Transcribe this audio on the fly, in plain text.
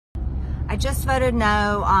I just voted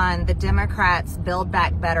no on the Democrats' Build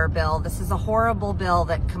Back Better bill. This is a horrible bill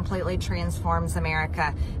that completely transforms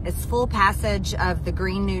America. It's full passage of the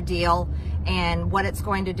Green New Deal, and what it's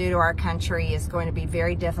going to do to our country is going to be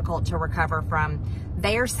very difficult to recover from.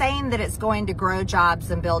 They are saying that it's going to grow jobs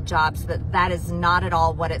and build jobs, but that is not at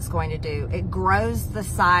all what it's going to do. It grows the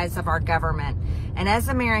size of our government. And as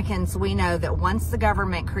Americans, we know that once the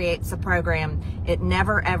government creates a program, it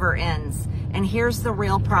never ever ends. And here's the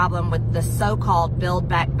real problem with the so-called Build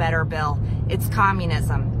Back Better bill. It's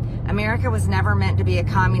communism. America was never meant to be a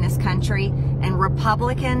communist country, and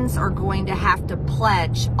Republicans are going to have to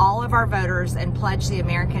pledge all of our voters and pledge the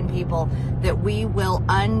American people that we will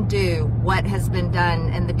undo what has been done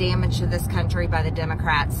and the damage to this country by the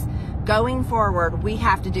Democrats. Going forward, we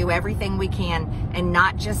have to do everything we can and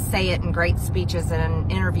not just say it in great speeches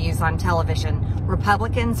and interviews on television.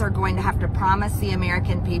 Republicans are going to have to promise the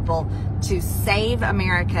American people to save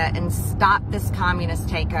America and stop this communist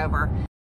takeover.